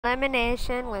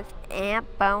Elimination with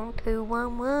Amp Bone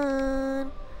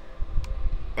 211.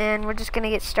 And we're just gonna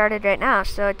get started right now.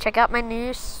 So check out my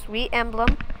new sweet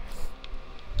emblem.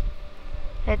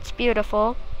 It's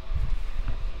beautiful.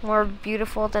 More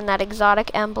beautiful than that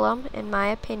exotic emblem, in my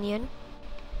opinion.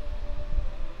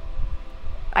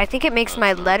 I think it makes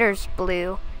my letters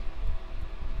blue.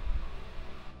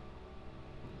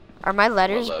 Are my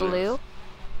letters blue?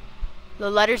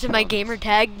 The letters in my gamer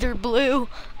tag, they're blue.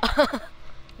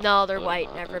 No, they're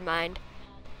white, never mind.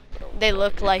 They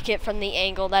look like it from the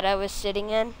angle that I was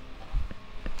sitting in.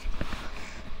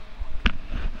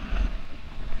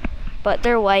 But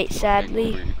they're white,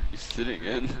 sadly. What are you sitting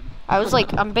in?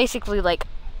 I'm basically like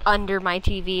under my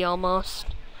TV almost.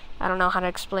 I don't know how to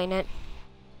explain it.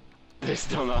 They're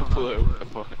still not blue.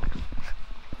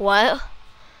 What?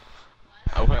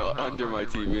 I went under my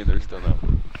TV and they're still not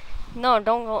blue. No,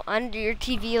 don't go under your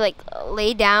TV, like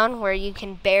lay down where you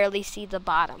can barely see the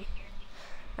bottom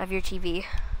of your TV.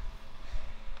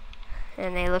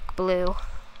 And they look blue.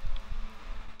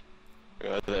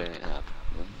 That ain't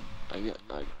happening.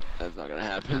 That's not gonna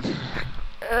happen.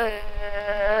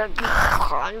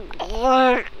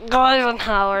 Guys,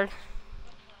 Howard.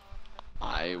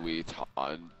 We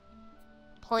Todd.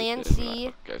 Plan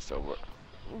C. Okay, so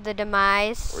The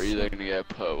demise. we're either gonna get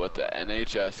put with the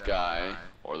NHS guy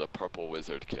or the purple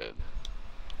wizard kid.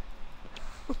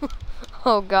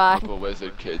 Oh God. Purple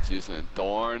wizard kid's using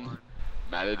Thorn,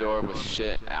 Matador with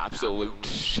absolute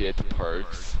shit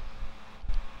perks.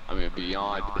 I mean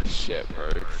beyond shit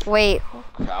perks. Wait.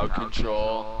 Crowd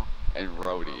control and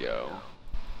rodeo.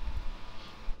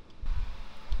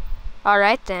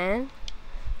 Alright then.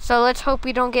 So let's hope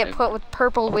we don't get put with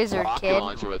purple wizard Rocket kid.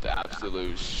 launcher with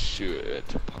absolute shit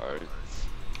parts.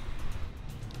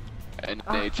 And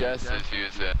NHS is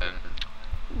using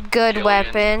Good Aliens,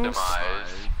 weapons.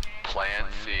 Demise, Plan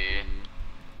C,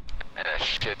 and a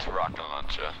shit rocket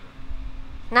launcher.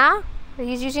 Nah,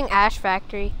 he's using Ash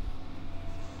Factory.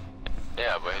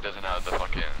 Yeah, but he doesn't have the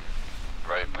fucking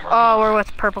right part. Oh, we're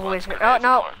with purple wizard. Oh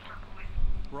no,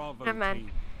 Bravo never mind.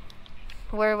 team.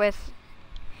 We're with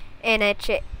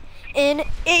NHS.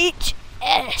 Eliminate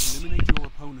your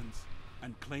opponents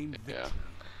and claim victory. Yeah.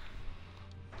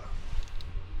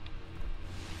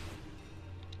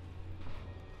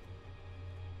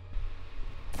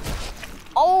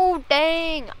 Oh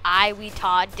dang! We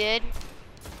Todd did.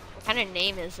 What kind of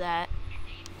name is that?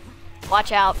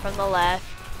 Watch out from the left.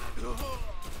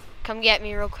 Come get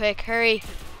me real quick, hurry.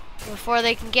 Before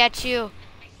they can get you.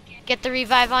 Get the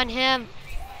revive on him.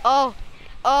 Oh,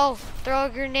 throw a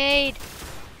grenade.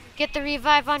 Get the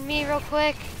revive on me real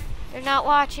quick. They're not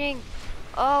watching.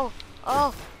 Oh,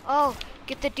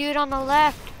 get the dude on the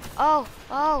left. Oh.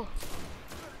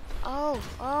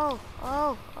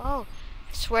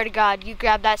 I swear to God, you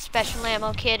grab that special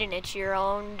ammo kit and it's your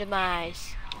own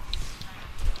demise.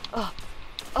 Oh.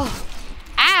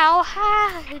 Ow,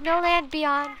 ha! No Land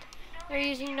Beyond. They're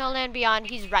using No Land Beyond.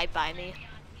 He's right by me.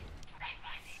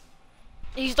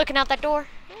 He's looking out that door.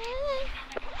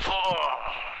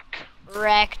 Fuck.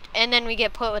 Wrecked. And then we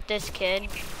get put with this kid.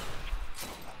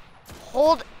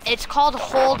 It's called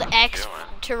Hold X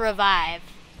to revive.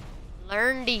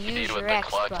 Learn to use your X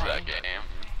clutch button. that game.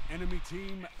 Enemy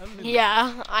team eliminated.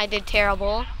 Yeah, I did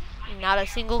terrible. Not a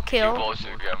single You kill.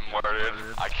 bullshit get murdered.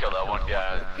 I killed that one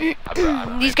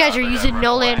guy. These guys are using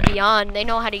No Land Beyond. They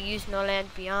know how to use No Land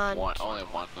Beyond. Only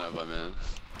one of them is.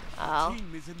 Oh,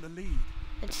 Team is in the lead.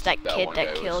 it's that kid one that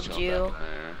guy was killed chilling you.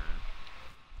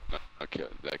 back in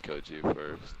there. That killed you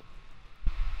first.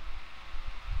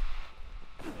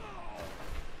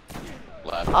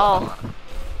 Left. Oh.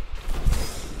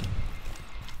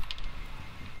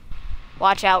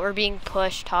 Watch out, we're being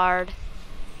pushed hard.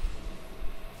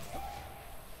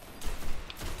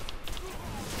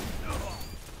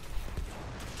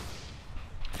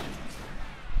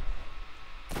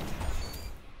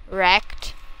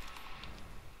 Wrecked.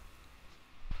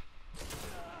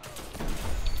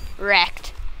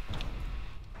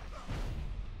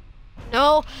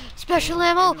 No, special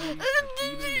ammo.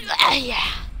 Yeah.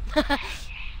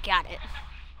 Got it.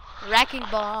 Wrecking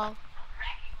ball.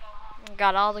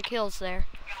 Got all the kills there.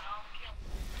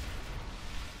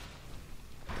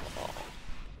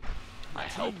 I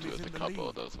helped you with a couple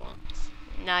of those ones.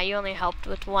 Nah, you only helped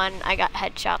with one. I got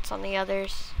headshots on the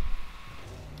others.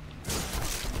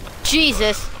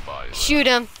 Jesus! Shoot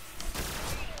him.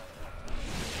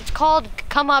 It's called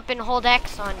come up and hold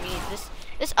X on me.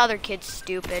 This other kid's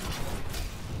stupid.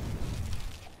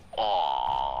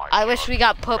 Oh, I wish we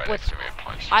got put with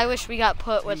I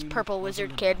purple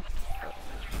wizard kid.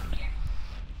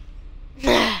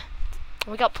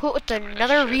 We got put with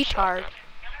another retard.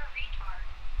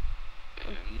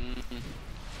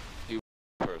 He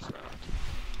first round.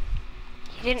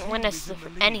 He didn't win us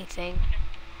anything.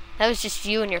 That was just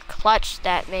you and your clutch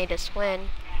that made us win.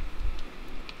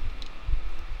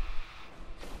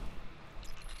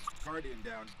 Guardian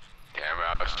down. Damn,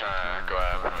 I was trying to go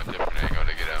at him from a different angle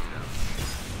to get him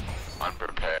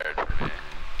unprepared for me.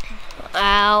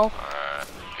 Ow. Alright.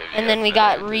 And then we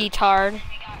got retard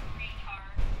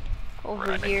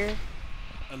over here.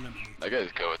 Eliminated. I gotta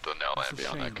go with the no and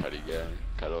on that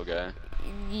cuddle guy.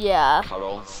 Yeah.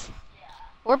 Cuddles.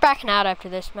 We're backing out after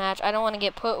this match. I don't want to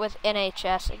get put with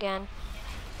NHS again.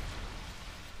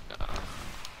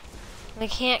 We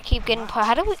can't keep getting put.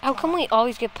 How come we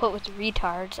always get put with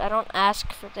retards? I don't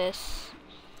ask for this.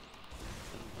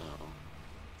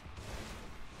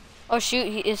 Oh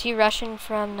shoot, is he rushing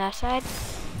from that side?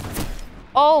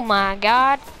 Oh my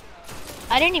god.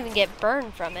 I didn't even get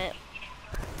burned from it.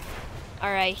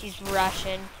 Alright, he's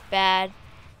rushing. Bad.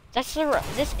 This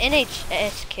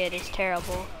NHS kid is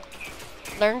terrible.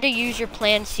 Learn to use your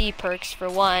Plan C perks for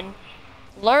 1.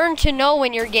 Learn to know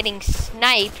when you're getting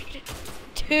sniped.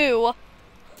 2.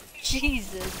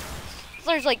 Jesus.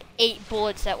 So there's like 8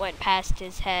 bullets that went past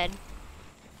his head.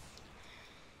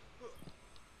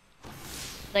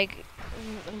 Like,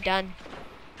 I'm done.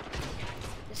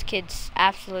 This kid's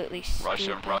absolutely stupid. Rush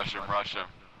him, rush him, rush him.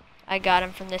 I got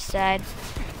him from this side.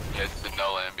 Hit the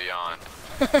no and beyond.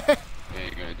 He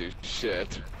ain't gonna do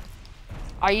shit.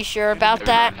 Are you sure about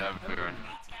that?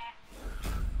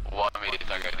 Well, I mean, he's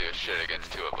not gonna do shit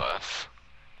against 2 of us.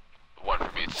 1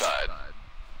 from each side.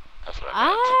 That's what I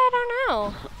meant. I don't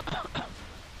know.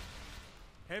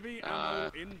 Heavy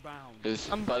ammo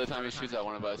inbound. By the time he shoots at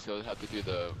one of us, he'll have to do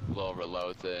the little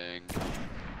reload thing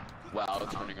while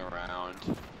turning around.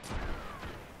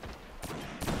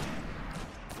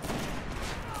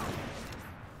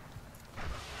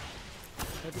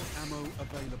 Heavy ammo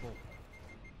available.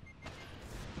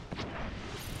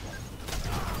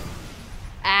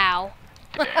 Ow.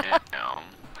 Damn.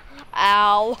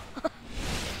 Ow.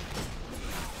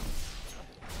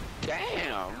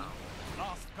 Damn.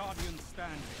 Last guardian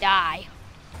standing. Die.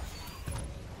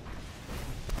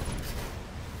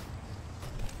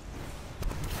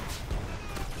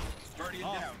 Guardian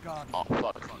Last down. guardian. Oh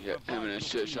fuck. Yeah, him and his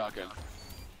shit shotgun.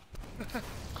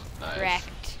 Nice.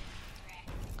 Wrecked.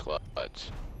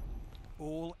 Clutch.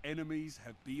 All enemies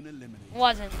have been eliminated.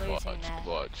 Wasn't losing Clutch, that.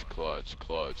 clutch, clutch,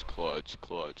 clutch, clutch,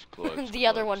 clutch, clutch. The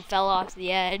other one fell off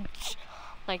the edge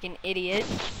like an idiot.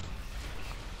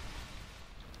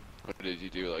 What did you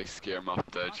do? Like scare him off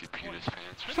the edge? You peed his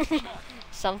pants or something?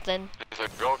 Something. He's like,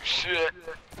 oh shit.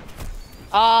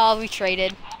 Oh, we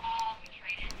traded.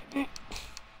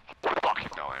 Fucking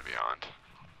no and beyond.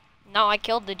 No, I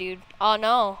killed the dude. Oh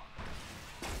no.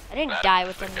 I didn't That's die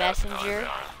with the the guy with no and messenger.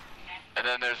 beyond. And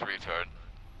then there's retard.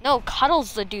 No,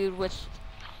 Cuddle's the dude with...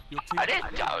 Your team I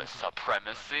didn't die with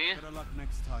supremacy. Better luck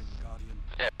next time, guardian.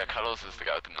 Yeah, Cuddles is the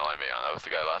guy with the no and beyond. That was the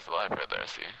guy last alive right there,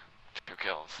 see? 2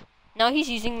 kills. No, he's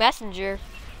using messenger.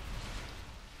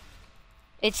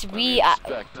 It's Let we... me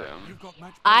respect him. You've got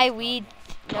match we...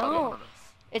 Cuddle. No.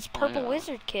 It's Purple yeah.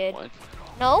 Wizard Kid. What?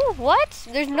 No? What?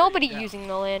 There's nobody using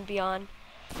the land beyond.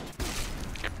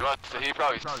 He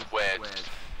probably switched.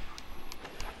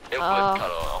 It Oh. was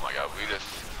Cuddle. Oh my god,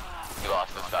 we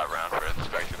lost us that round for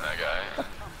inspecting that guy.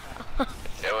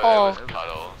 It was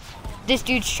Cuddles. This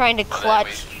dude's trying to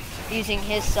clutch using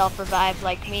his self-revive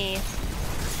like me.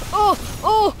 Oh!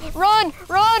 Oh! Run!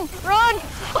 Run! Run!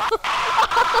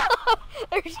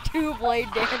 There's 2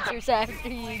 blade dancers after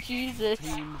you, Jesus.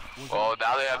 team was Well,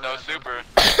 now they have no super.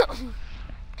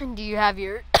 And do you have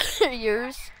your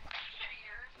yours?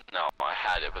 No, I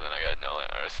had it, but then I got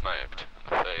sniped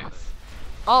in the face.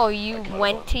 Oh, you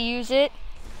went to use it?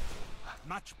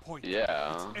 match point.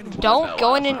 Yeah. Enemy Don't That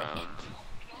go in last an round.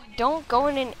 don't go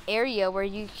in an area where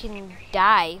you can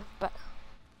die, but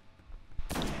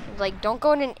like don't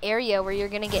go in an area where you're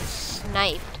gonna get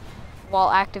sniped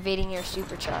while activating your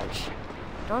supercharge.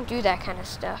 Don't do that kind of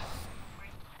stuff.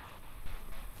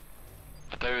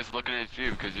 I thought he was looking at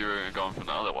you because you were going from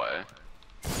the other way.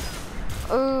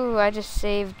 Ooh, I just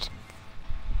saved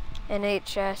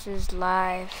NHS's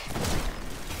life.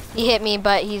 He hit me,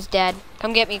 but he's dead.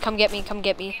 Come get me, come get me, come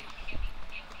get me.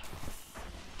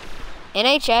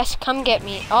 NHS, come get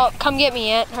me. Oh, come get me,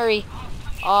 Ant. Hurry.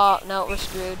 Oh, no, we're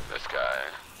screwed. This guy.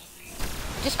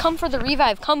 Just come for the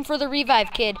revive. Come for the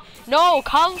revive, kid. No,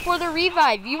 come for the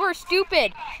revive. You are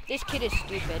stupid. This kid is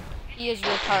stupid. He is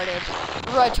retarded.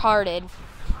 Retarded.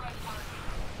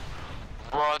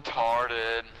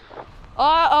 Retarded.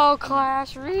 Uh-oh,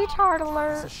 class. Retard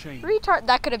alert. It's a shame. Retard.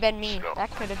 That could have been me.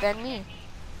 That could have been me.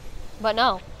 But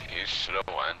no. He should have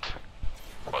went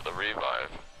for the revive.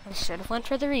 I should have went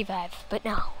for the revive, but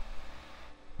no.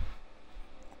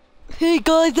 Hey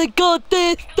guys, I got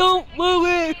this! Don't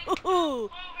worry!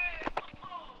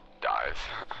 Dies.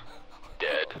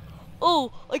 Dead.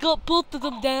 Oh, I got both of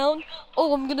them down.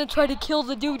 Oh, I'm gonna try to kill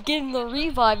the dude getting the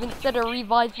revive instead of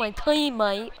revive my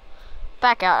teammate.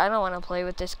 Back out, I don't want to play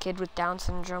with this kid with Down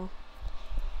syndrome.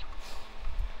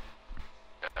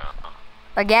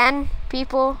 Again,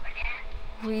 people,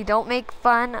 we don't make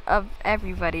fun of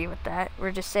everybody with that.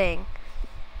 We're just saying.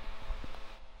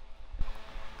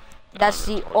 That's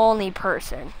the only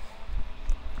person.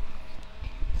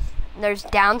 There's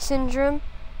Down syndrome,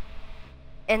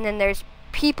 and then there's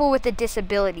people with a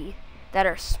disability that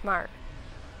are smart.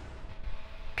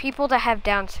 People that have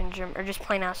Down syndrome are just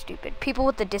plain out stupid. People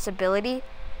with a disability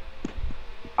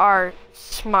are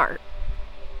smart,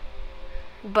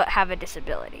 but have a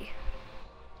disability.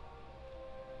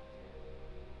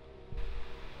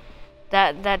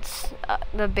 That's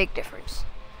the big difference.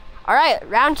 All right,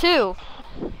 round 2.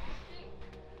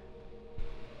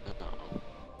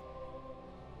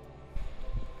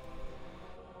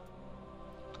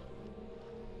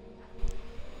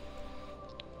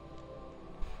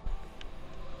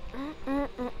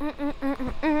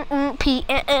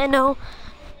 Piano.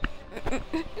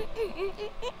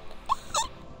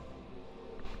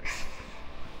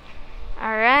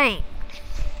 All right.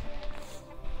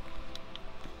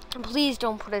 Please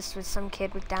don't put us with some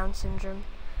kid with Down syndrome.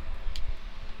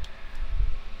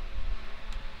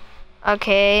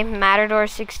 Okay, Matador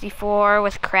 64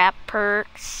 with crap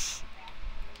perks.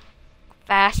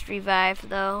 Fast revive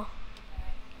though.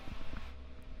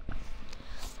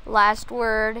 Last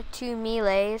word, 2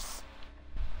 melees.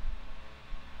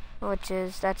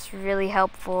 That's really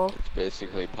helpful. It's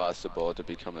basically possible to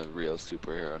become a real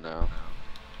superhero now.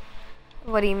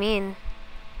 What do you mean?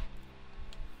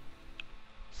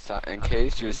 So, in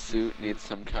case your suit needs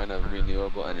some kind of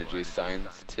renewable energy,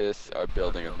 scientists are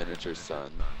building a miniature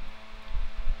sun.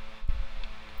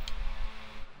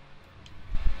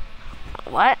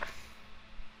 What?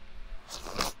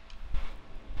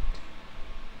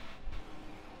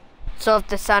 So if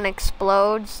the sun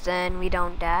explodes, then we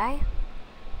don't die?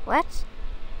 What?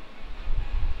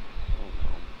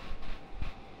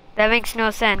 That makes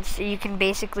no sense. You can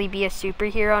basically be a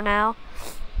superhero now.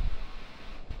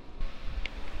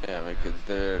 Yeah, because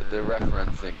they're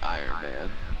referencing Iron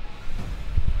Man.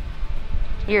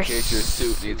 In Your case your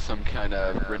suit needs some kind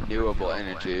of renewable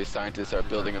energy, scientists are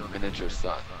building a miniature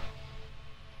sun.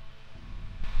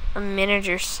 a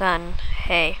miniature sun.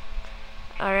 Hey.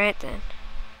 Alright then.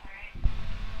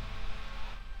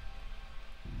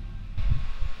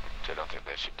 Which I don't think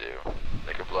they should do.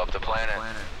 They could blow up the planet.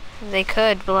 They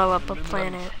could blow up a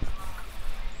planet.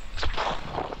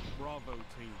 Bravo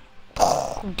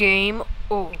team. Game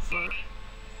over.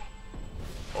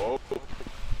 Oh,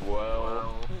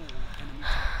 well.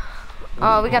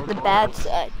 Oh, we got the bad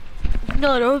side.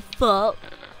 Not our fault.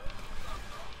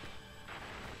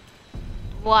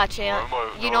 Watch it.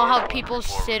 You know how people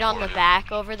sit on the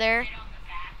back over there?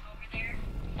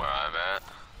 Where I'm at?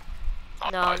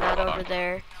 No, not over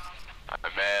there. I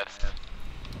missed.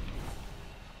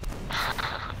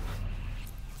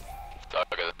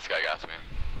 Okay, this guy got me.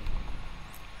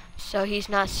 So he's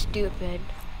not stupid.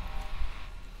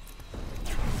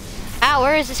 Ow,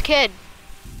 where is this kid?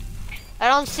 I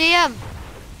don't see him.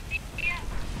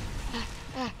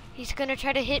 He's gonna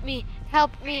try to hit me.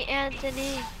 Help me,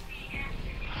 Anthony.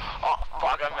 Oh,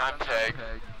 fuck, I'm not tagged.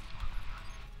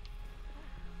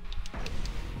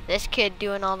 This kid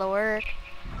doing all the work.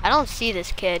 I don't see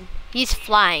this kid. He's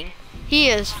flying. He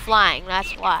is flying,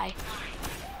 that's why.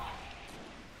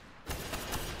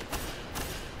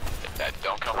 Dad,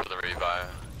 don't come for the revive.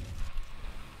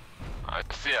 I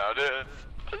see how it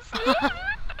is.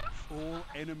 All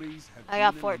enemies have I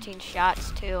got been 14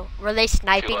 shots too. Were they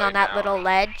sniping on that little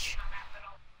ledge?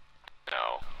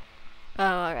 No. Oh,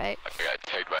 alright. I got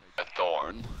tagged by a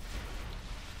thorn.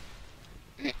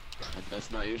 And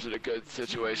that's not usually a good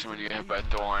situation when you get hit by a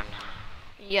thorn.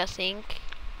 You think?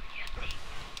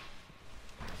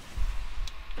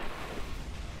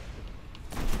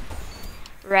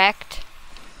 Wrecked.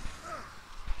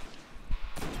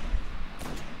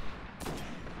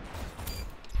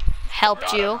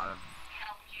 Helped you.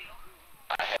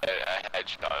 I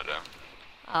headshotted him.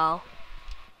 Oh.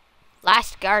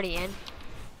 Last Guardian.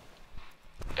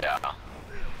 Yeah.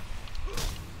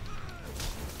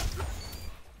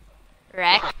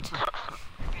 Wrecked.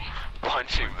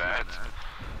 Punching match.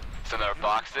 So they're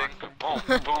boxing. Boom,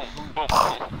 boom, boom, boom,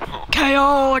 boom.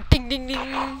 KO! Ding ding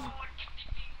ding!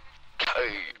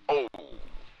 Oh.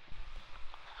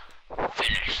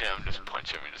 Finish him. Just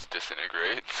punch him and just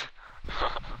disintegrates.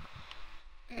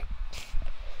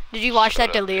 Did you watch Shut that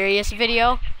up. Delirious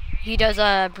video? He does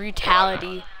a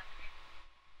brutality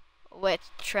with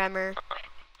Tremor.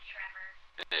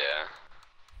 Yeah.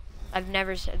 I've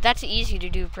never said that's easy to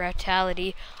do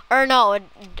brutality, or no,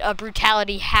 a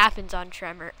brutality happens on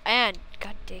Tremor. And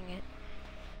god dang it,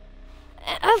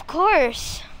 of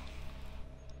course,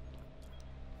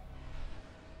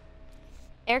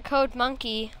 air code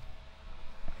monkey.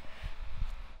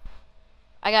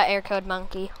 I got air code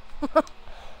monkey.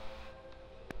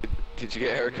 Did you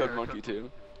get haircut monkey too?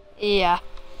 Yeah.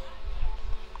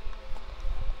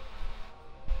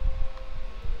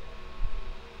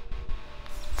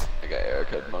 I got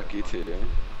haircut monkey too.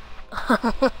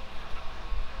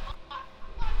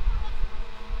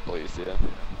 Please, yeah.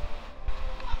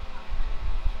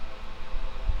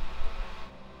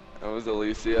 That was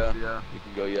Alicia. You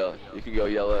can go yell. You can go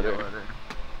yell at her.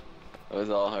 That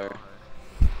was all her.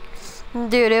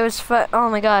 Dude, it was fun. Oh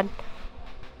my god.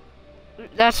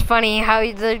 That's funny how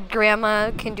the grandma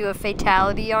can do a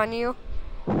fatality on you.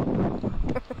 Oh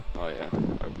yeah,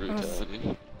 our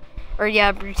brutality. Or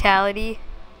yeah, brutality.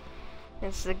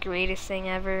 It's the greatest thing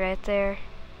ever right there.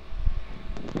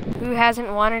 Who hasn't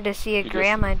wanted to see a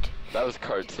grandma? That was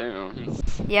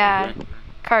cartoons. Yeah, Okay.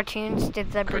 cartoons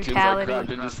did the Cartoons brutality. like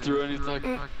grabbed and just threw it and he's like,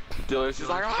 Dylan's just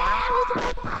like, ah,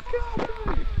 what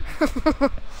the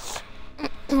fuck?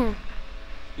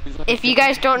 He's like, If you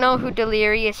guys don't know who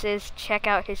Delirious is, check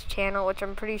out his channel, which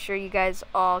I'm pretty sure you guys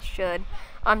all should.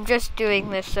 I'm just doing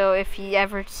this so if he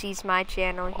ever sees my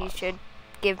channel, he should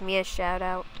give me a shout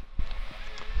out.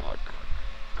 Oh,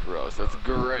 gross, that's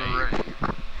great.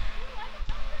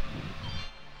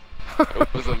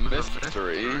 It was a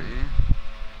mystery.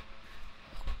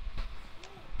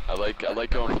 I like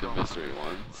going for the mystery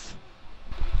ones.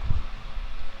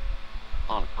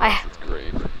 Oh, gross, it's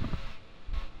great.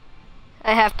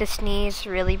 I have to sneeze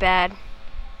really bad.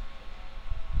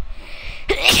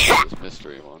 This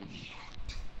mystery one.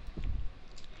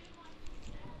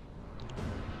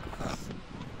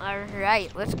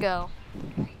 Alright, let's go.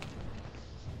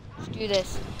 Let's do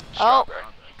this. Oh,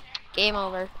 game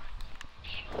over.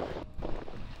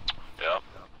 Yep.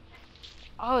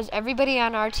 Oh, is everybody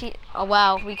on our team? Oh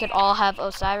wow, we could all have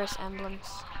Osiris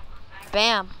emblems.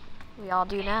 Bam. We all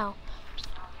do now.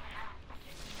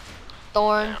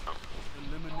 Thorn.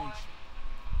 Elimination.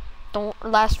 Thorn.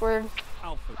 Last word.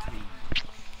 Alpha team.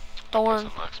 Thorn.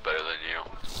 Looks better than you.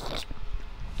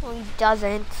 Well, he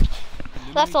doesn't.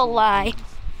 That's a lie.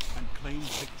 And claim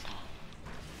victory.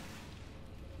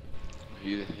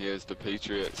 He is the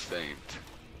Patriot Saint.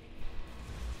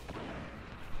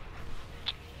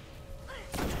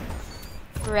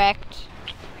 Correct.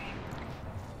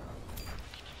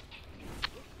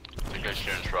 I guess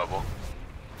you're in trouble.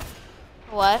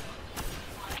 What?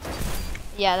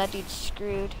 Yeah, that dude's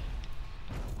screwed.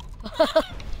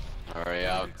 Hurry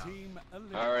out. Team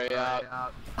eliminated. Hurry out.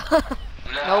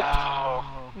 Nope.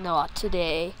 Not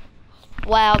today.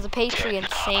 Wow, the Patriot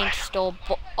Saint stole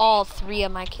all 3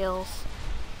 of my kills.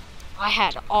 I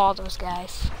had all those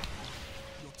guys.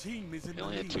 Your team is in He the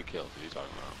only had lead. 2 kills. What are you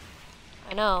talking about?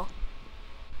 I know.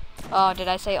 Oh, did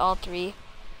I say all 3?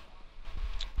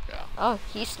 Yeah. Oh,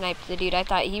 he sniped the dude. I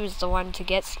thought he was the one to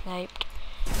get sniped.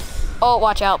 Oh,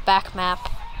 watch out. Back map.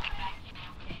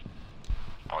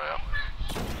 Oh yeah.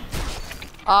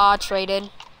 Ah,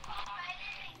 traded.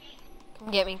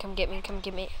 Come get me, come get me, come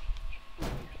get me.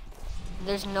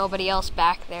 There's nobody else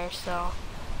back there, so.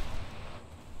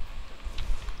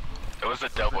 It was a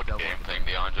double game thing,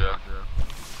 DeAndre.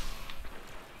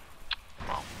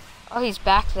 Oh, he's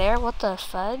back there? What the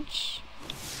fudge?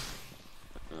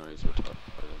 No, he's retarded.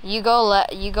 You go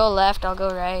left, I'll go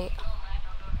right.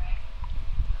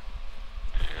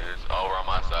 He's over on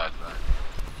my side.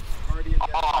 Guardian down.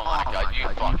 Oh my god, you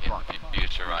fucking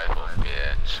future rifle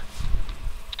bitch.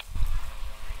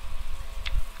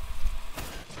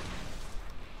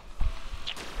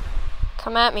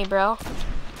 Come at me, bro.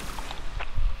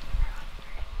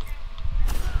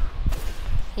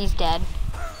 He's dead.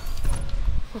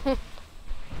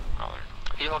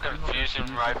 He fucking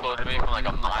fusion rifled me from like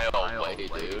a mile away,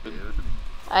 dude.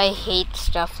 I hate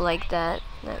stuff like that.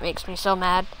 That makes me so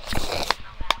mad.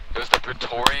 It was the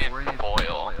Praetorian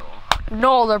foil.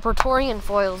 No, the Praetorian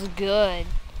foil's good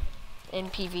in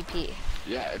PvP.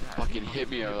 Yeah, it fucking hit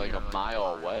me like a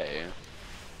mile away.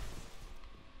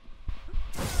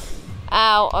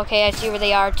 Ow, okay, I see where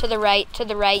they are. To the right,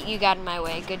 you got in my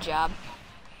way. Good job.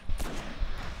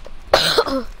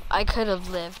 I could have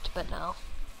lived, but no.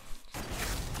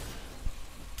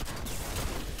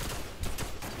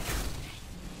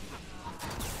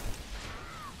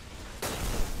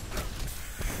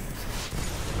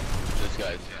 This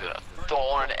guy's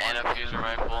thorn and a fusion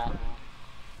rifle.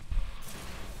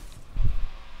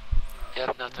 You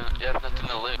have nothing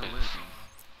to lose.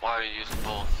 Why are you using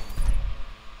both?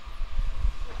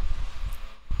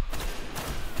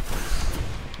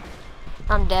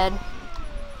 I'm dead.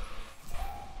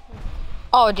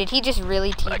 Oh, did he just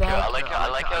really teabag? I like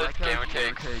how this gamer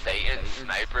takes Satan's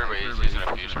sniper, but he's using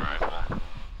a fusion rifle.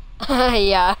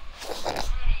 Yeah.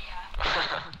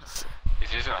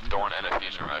 He's using a thorn and a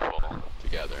fusion rifle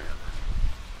together.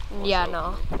 Yeah, Also,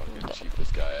 no. Fucking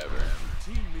cheapest guy ever.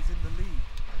 Team is in the lead.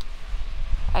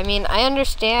 I mean, I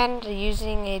understand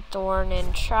using a thorn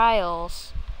in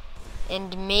trials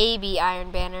and maybe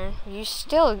Iron Banner. You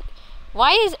still...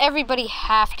 Why does everybody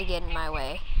have to get in my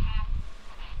way?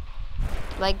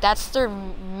 Like, that's their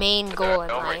main goal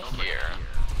in Over life. here.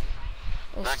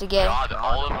 Is to get... God,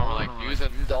 all of them are like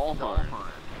using Dawnhorn.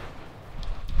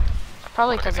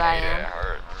 Probably because I It am.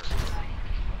 hurts.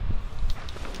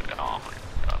 Oh my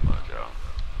god, Mojo.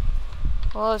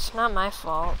 Well, it's not my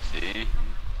fault. See?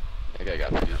 That guy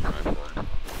got fusion rifle.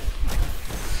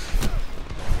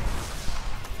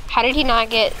 How did he not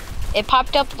get... It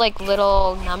popped up like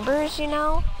little numbers, you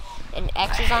know? And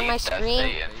X's on my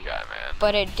screen. Guy, man.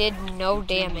 But it did no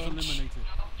Team was damage. eliminated.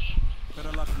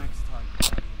 Better luck next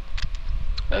time.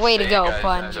 That Way to Saiyan go,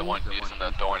 guy's the Bungie. one using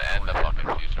the thorn and the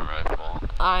fucking fusion rifle.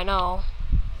 I know.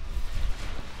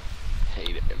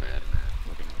 Hate it, man.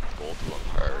 Fucking both of them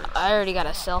hurt. I already got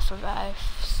a self-revive,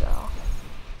 so...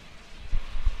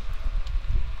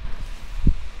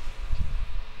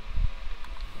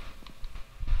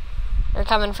 They're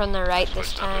coming from the right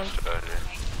this time.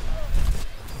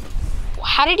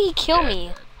 How did he kill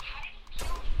me?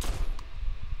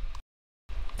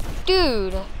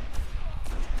 Dude.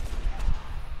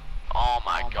 Oh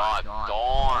my god,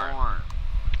 Thorn.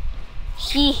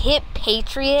 He hit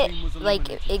Patriot,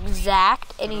 like,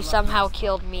 exact, and he somehow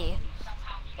killed me.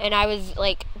 And I was,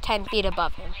 like, 10 feet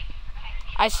above him.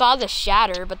 I saw the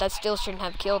shatter, but that still shouldn't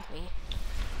have killed me.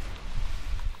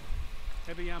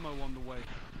 Heavy ammo on the way.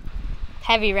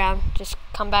 Heavy round, just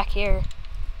come back here.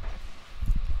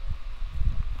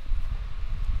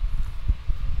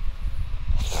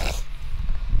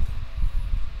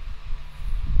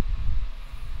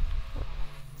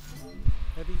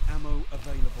 Heavy ammo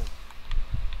available.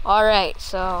 Alright,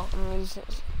 so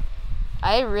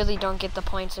I really don't get the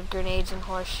points of grenades and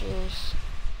horseshoes.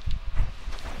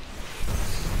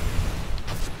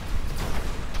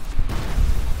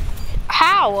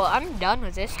 How? I'm done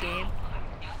with this game.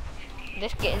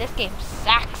 This game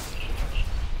sucks.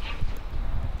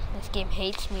 This game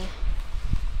hates me.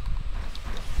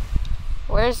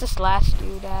 Where's this last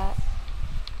dude at?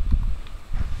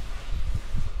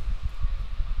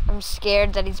 I'm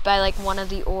scared that he's by like one of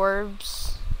the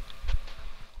orbs.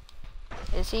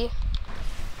 Is he?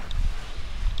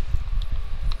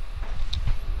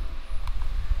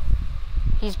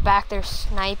 He's back there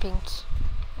sniping,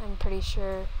 I'm pretty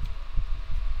sure.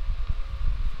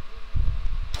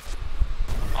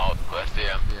 Oh, I see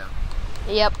him. Yeah.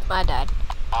 Yep, I died.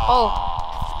 Oh.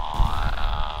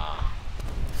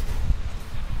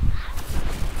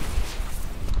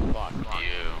 Fuck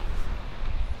you.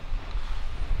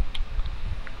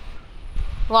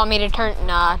 Want me to turn?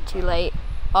 Nah, too late.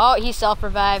 Oh, he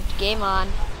self-revived. Game on.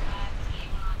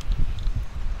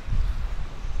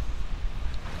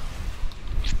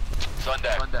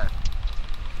 Sunday.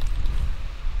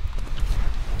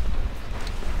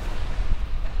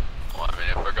 Well, I mean,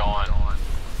 if we're going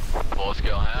full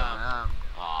skill ham.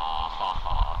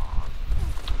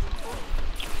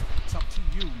 It's up to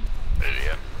you.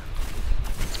 Idiot.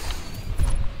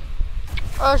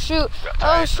 Oh shoot!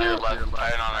 Oh shoot!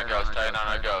 Tighten on our ghost, tighten on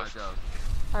our ghost.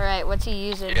 Alright, what's he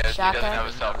using? He doesn't have Shotgun?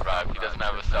 a self-revive. He doesn't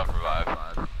have a self-revive.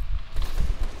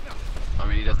 I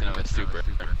mean, he doesn't have a super.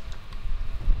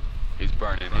 He's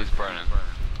burning, he's burning.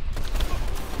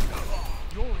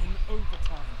 You're in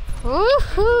overtime.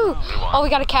 Woohoo! Oh, we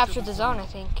gotta capture the zone, I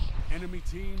think. Enemy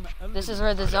team This is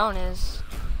where the zone is.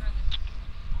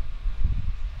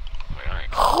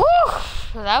 Whew.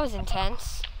 Whew! That was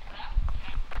intense.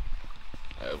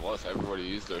 It was, everybody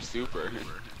used their super.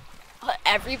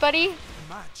 Everybody?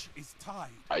 match is tied.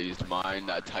 I used mine,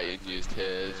 that Titan used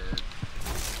his.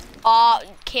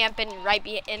 Camping right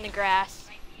in the grass.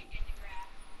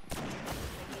 It's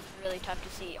really tough to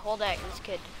see. Hold that, this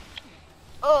kid.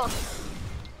 Oh,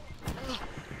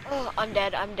 I'm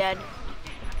dead, I'm dead.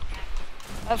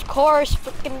 Of course,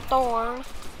 freaking Thorn.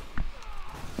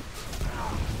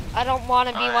 I don't want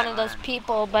to be one of those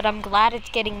people, but I'm glad it's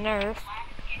getting nerfed.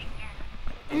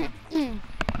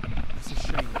 It's a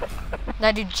shame.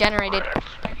 That dude generated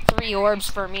 3 orbs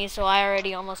for me, so I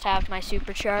already almost have my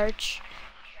supercharge.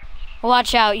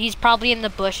 Watch out, he's probably in the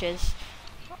bushes.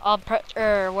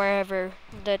 Or wherever,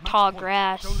 the Match tall point.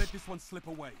 grass. Don't let this one slip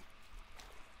away.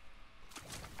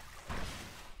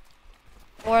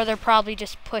 Or they're probably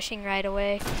just pushing right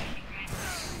away.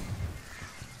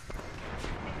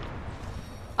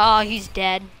 Oh, he's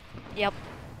dead. Yep.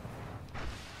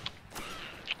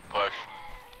 Push.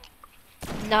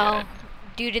 No.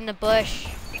 Dude in the bush.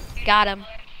 Got him.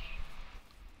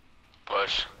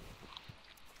 Push.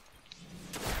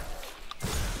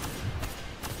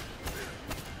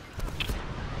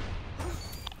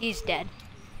 He's dead.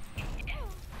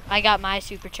 I got my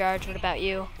supercharge. What about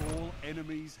you? All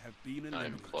enemies have been Not even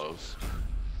eliminated. close.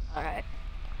 Alright.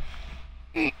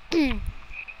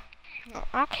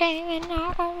 Okay,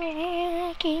 now I'm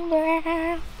making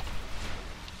breath.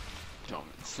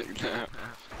 Don't sing that.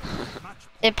 Match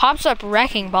It pops up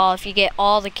Wrecking Ball if you get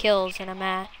all the kills in a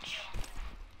match.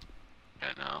 Yeah,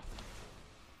 no.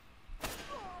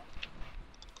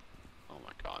 Oh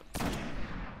my god.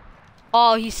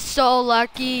 Oh, he's so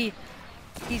lucky.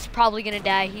 He's probably gonna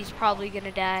die. He's probably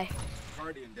gonna die.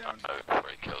 Guardian down. Before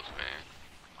he kills me.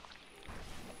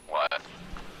 What?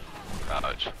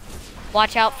 Ouch.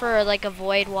 Watch out for like a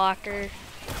Void Walker.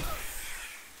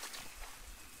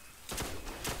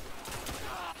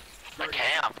 I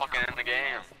can't, I'm fucking in the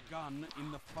game. gun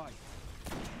in the fight.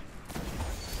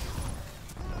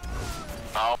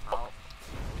 Oh.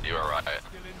 You were right.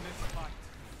 Still in this fight.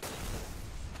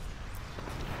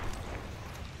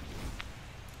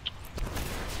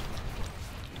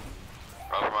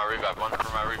 Run for my revive, run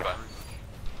for my revive.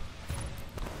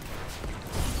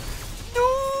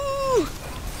 No!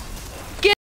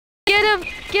 Get him!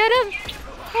 Get him!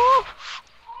 Oh,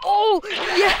 oh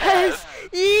yes!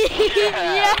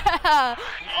 Yeah!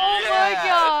 Oh my Yes!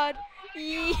 god!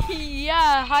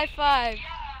 Yeah! High five!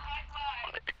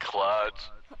 Clutch.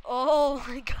 Oh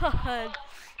my god!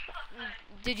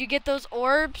 Did you get those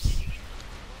orbs?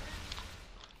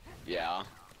 Yeah.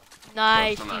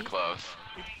 Nice. I'm not close.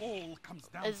 It all comes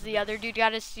down Is to the this. other dude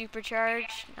got his supercharge?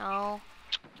 No.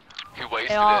 He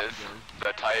wasted They all- his.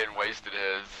 The Titan wasted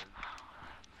his.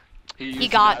 He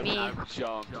got me. I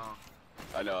jumped.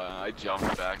 I know, I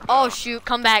jumped back. Oh though. shoot,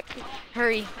 come back.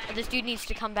 Hurry. This dude needs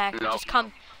to come back. Nope. Just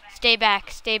come. Stay back.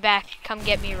 Stay back. Come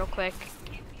get me real quick.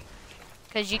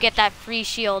 Cause you get that free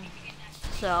shield.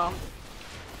 So.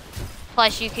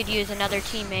 Plus you could use another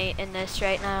teammate in this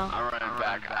right now. I'm running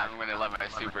back. I'm gonna let my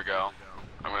super go.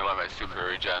 I'm gonna let my super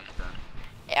regen.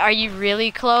 Are you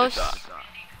really close? Good shot.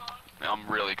 I'm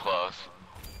really close.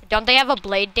 Don't they have a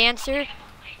blade dancer?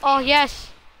 Oh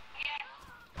yes.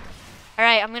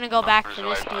 Alright, I'm gonna go back I'm for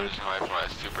just this gonna wait- I'm dude. just gonna wait for my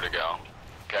super to go.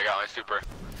 Okay, I got my super.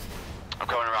 I'm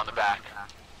going around the back.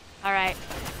 Alright.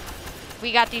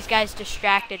 We got these guys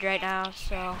distracted right now,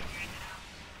 so.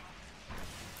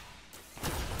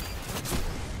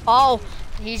 Oh,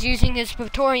 he's using his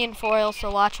Praetorian foil,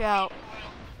 so watch out.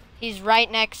 He's right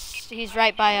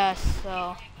by us,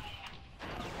 so.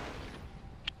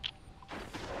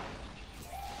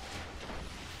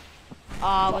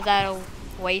 Was that a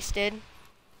wasted?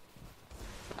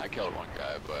 I killed one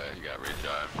guy, but he got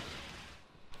rejived.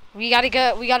 We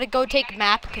gotta go take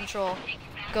map control.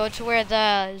 Go to where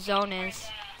the zone is.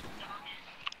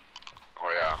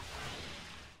 Oh yeah.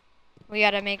 We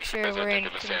gotta make sure Guys are we're in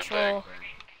thinking the same control.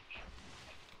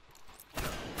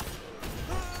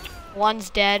 One's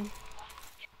dead.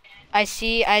 I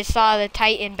saw the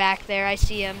Titan back there. I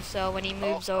see him, so when he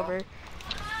moves over.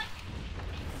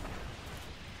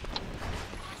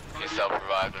 He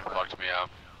self-revived and fucked me up.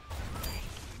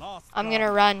 Last I'm round.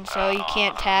 gonna run, so you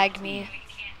can't tag me.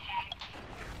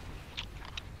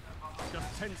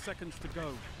 Just 10 seconds to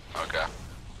go. Okay.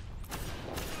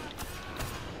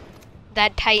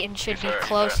 That Titan should be He's hurt,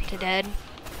 close he's to dead.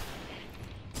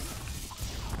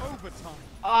 Overtime.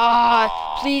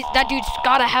 Ah, please, that dude's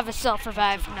gotta have a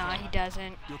self-revive. Nah, he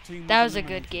doesn't. Your team That was a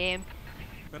good eliminated. game.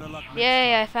 Better luck next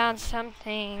Yay, I found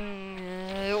something.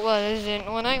 It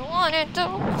wasn't what I wanted to.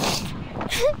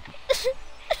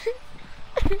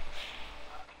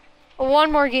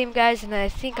 One more game, guys, and I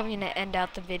think I'm gonna end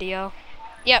out the video.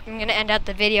 Yep, I'm gonna end out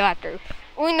the video after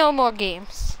no more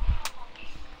games.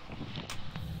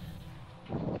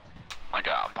 I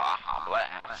got a Baja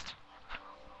Blast.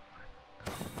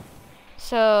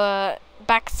 So,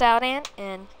 back out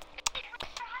and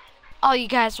all you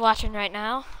guys watching right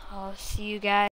now, I'll see you guys.